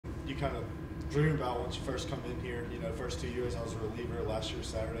you kind of dream about once you first come in here. You know, first 2 years I was a reliever, last year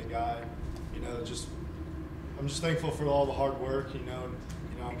Saturday guy. You know, I'm just thankful for all the hard work. You know,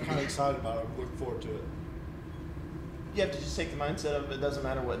 I'm kind of excited about it. I'm looking forward to it. You have to just take the mindset of it doesn't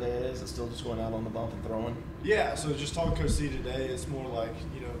matter what day it is, it's still just going out on the bump and throwing. Yeah, so just talking to Coach C today, it's more like,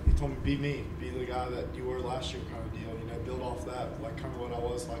 you know, he told me, be the guy that you were last year kind of deal, you know, build off that, like kind of what I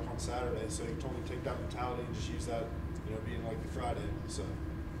was like on Saturday. So he told me to take that mentality and just use that, you know, being like the Friday. So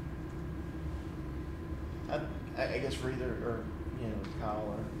I guess for either, or, you know,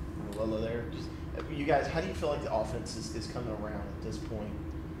 Kyle or Lolo there, just you guys, how do you feel like the offense is coming around at this point,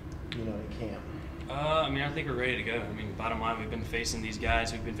 you know, in camp? I mean, I think we're ready to go. I mean, bottom line, we've been facing these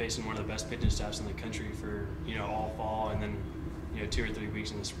guys. We've been facing one of the best pitching staffs in the country for, you know, all fall and then, you know, 2 or 3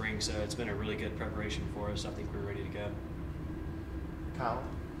 weeks in the spring. So it's been a really good preparation for us. I think we're ready to go. Kyle?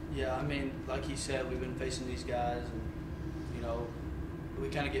 Yeah, I mean, like he said, we've been facing these guys, and, you know, we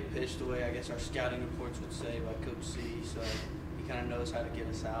kind of get pitched the way, I guess, our scouting reports would say by Coach C. So he kind of knows how to get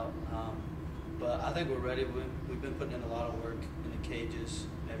us out. But I think we're ready. We've been putting in a lot of work in the cages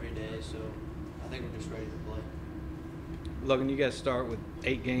every day. So I think we're just ready to play. Logan, you guys start with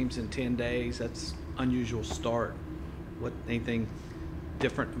 8 games in 10 days. That's unusual start. Anything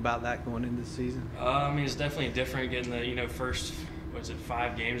different about that going into the season? I mean, it's definitely different getting the, you know, first,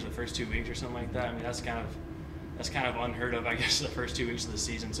 5 games the first 2 weeks or something like that. I mean, that's kind of unheard of, I guess, the first 2 weeks of the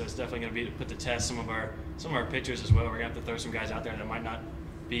season. So it's definitely going to be to put to test some of our pitchers as well. We're going to have to throw some guys out there that might not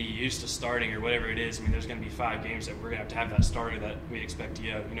be used to starting or whatever it is. I mean, there's going to be 5 games that we're going to have that starter that we expect to,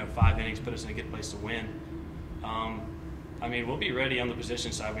 you know, 5 innings, put us in a good place to win. I mean, we'll be ready on the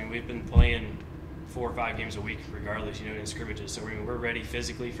position side. I mean, we've been playing 4 or 5 games a week regardless, you know, in scrimmages. So we're ready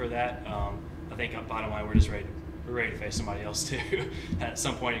physically for that. I think bottom line, we're just ready. We're ready to face somebody else too. At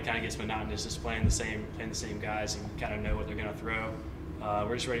some point, it kind of gets monotonous just playing the same guys and kind of know what they're going to throw.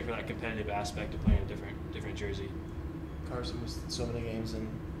 We're just ready for that competitive aspect of playing a different jersey. Carson, was so many games in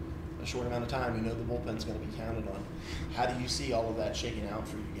a short amount of time, you know the bullpen's going to be counted on. How do you see all of that shaking out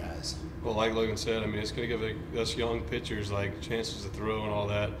for you guys? Well, like Logan said, I mean, it's going to give us young pitchers like chances to throw and all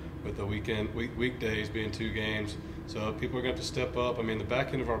that, with the weekdays being 2 games. So people are going to have to step up. I mean, the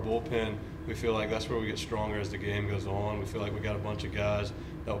back end of our bullpen, we feel like that's where we get stronger as the game goes on. We feel like we got a bunch of guys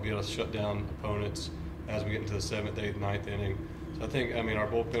that will be able to shut down opponents as we get into the 7th, 8th, 9th inning. So I think, I mean, our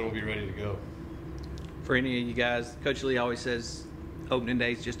bullpen will be ready to go. For any of you guys, Coach Lee always says opening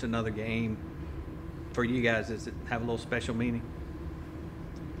day is just another game. For you guys, does it have a little special meaning?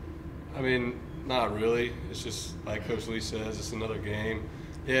 I mean, not really. It's just like Coach Lee says, it's another game.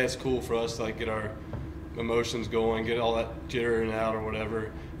 Yeah, it's cool for us to like get our emotions going, get all that jittering out or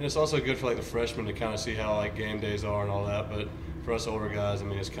whatever. And it's also good for like the freshmen to kind of see how like game days are and all that. But for us older guys, I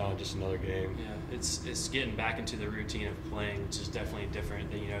mean, it's kind of just another game. Yeah, it's getting back into the routine of playing, which is definitely different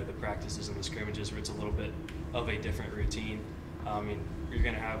than, you know, the practices and the scrimmages where it's a little bit of a different routine. I mean, we're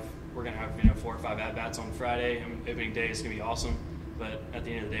gonna have you know 4 or 5 at bats on Friday. I mean, opening day is gonna be awesome, but at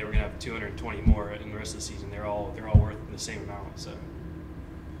the end of the day, we're gonna have 220 more in the rest of the season. They're all worth the same amount. So.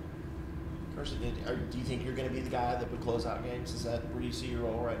 Carson, do you think you're going to be the guy that would close out games? Is that where you see your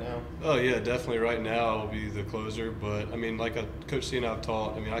role right now? Oh, yeah, definitely. Right now I'll be the closer. But, I mean, like Coach C and I have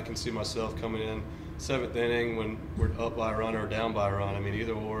taught, I mean, I can see myself coming in 7th inning when we're up by a run or down by a run. I mean,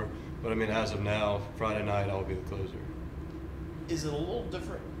 either or. But, I mean, as of now, Friday night I'll be the closer. Is it a little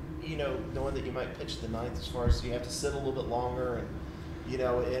different, you know, knowing that you might pitch the 9th as far as you have to sit a little bit longer? And, you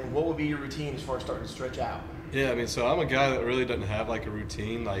know, and what would be your routine as far as starting to stretch out? Yeah, I mean, so I'm a guy that really doesn't have, like, a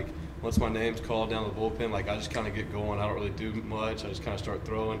routine. Like, once my name's called down the bullpen, like I just kind of get going. I don't really do much. I just kind of start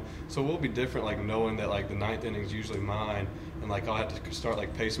throwing. So we'll be different, like knowing that like the 9th inning is usually mine, and like I'll have to start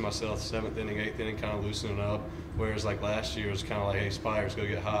like pacing myself 7th inning, 8th inning, kind of loosening up. Whereas like last year it was kind of like, hey, Spiers, go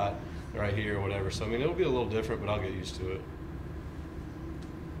get hot right here or whatever. So I mean it'll be a little different, but I'll get used to it.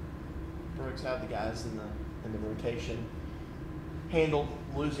 Brooks, how the guys in the rotation handled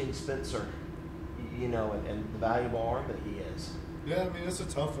losing Spencer, you know, and the valuable arm that he is? Yeah, I mean, it's a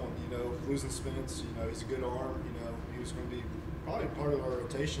tough one, you know, losing Spence, you know, he's a good arm, you know, he was going to be probably part of our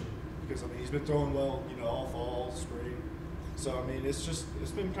rotation because, I mean, he's been throwing well, you know, all fall, spring. So, I mean, it's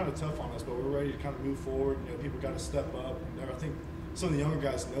been kind of tough on us, but we're ready to kind of move forward. You know, people got to step up. And I think some of the younger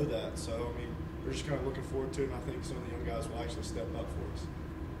guys know that. So, I mean, we're just kind of looking forward to it, and I think some of the young guys will actually step up for us.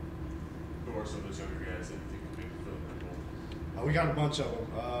 Who are some of those younger guys that you think will be filling that role? We got a bunch of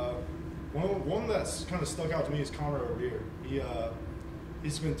them. One that's kind of stuck out to me is Connor O'Rear.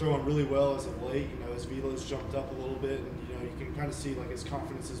 He's been throwing really well as of late. You know, his velo's jumped up a little bit, and you know you can kind of see like his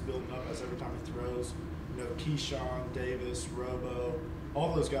confidence is building up as every time he throws. You know, Keyshawn, Davis, Robo,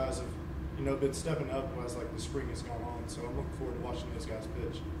 all those guys have been stepping up as like the spring has gone on. So I'm looking forward to watching those guys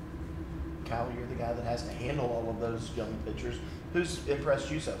pitch. Kyle, you're the guy that has to handle all of those young pitchers. Who's impressed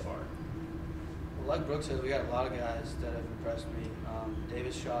you so far? Well, like Brooke said, we got a lot of guys that have impressed me.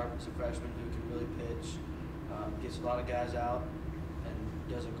 Davis Sharp is a freshman who can really pitch, gets a lot of guys out, and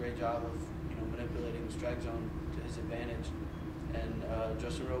does a great job of manipulating the strike zone to his advantage. And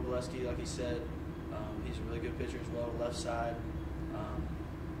Justin Robleski, like he said, he's a really good pitcher as well, left side.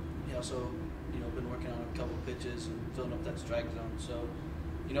 He also, been working on a couple pitches and filling up that strike zone. So,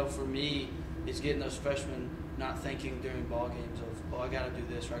 for me, it's getting those freshmen not thinking during ball games of, I got to do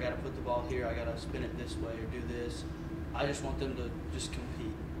this, or I got to put the ball here, I got to spin it this way, or do this. I just want them to just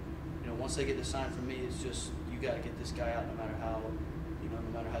compete. Once they get the sign from me, it's just you got to get this guy out, no matter how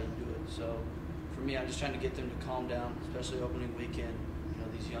you do it. So, for me, I'm just trying to get them to calm down, especially opening weekend.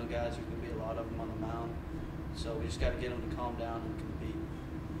 These young guys, there's going to be a lot of them on the mound. So we just got to get them to calm down and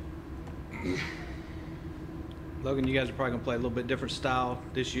compete. Logan, you guys are probably going to play a little bit different style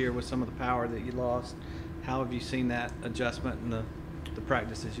this year with some of the power that you lost. How have you seen that adjustment in the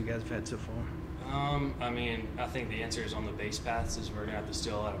practices you guys have had so far? I think the answer is on the base paths is we're going to have to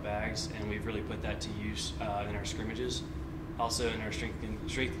steal a lot of bags, and we've really put that to use in our scrimmages. Also in our strength and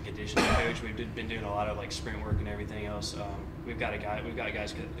conditioning coach, we've been doing a lot of like sprint work and everything else. We've got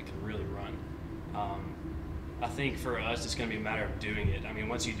guys that can really run. I think for us, it's going to be a matter of doing it.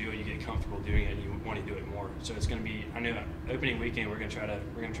 Once you do it, you get comfortable doing it, and you want to do it more. So it's going to be. I know opening weekend, we're going to try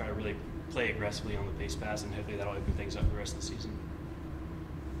to really play aggressively on the base pass, and hopefully that'll open things up the rest of the season.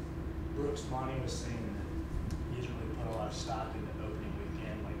 Brooks, Monty was saying that he doesn't really put a lot of stock in the opening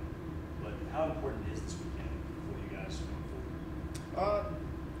weekend. But how important is this weekend for you guys going forward?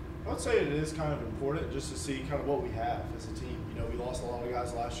 I would say it is kind of important just to see kind of what we have as a team. We lost a lot of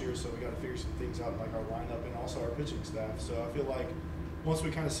guys last year, so we got to figure some things out, like our lineup and also our pitching staff. So I feel like once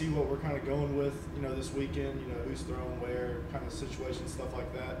we kind of see what we're kind of going with, this weekend, who's throwing where, kind of situations, stuff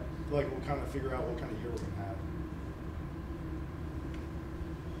like that, I feel like we'll kind of figure out what kind of year we're going to have.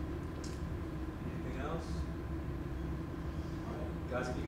 Anything else? All right, guys, if you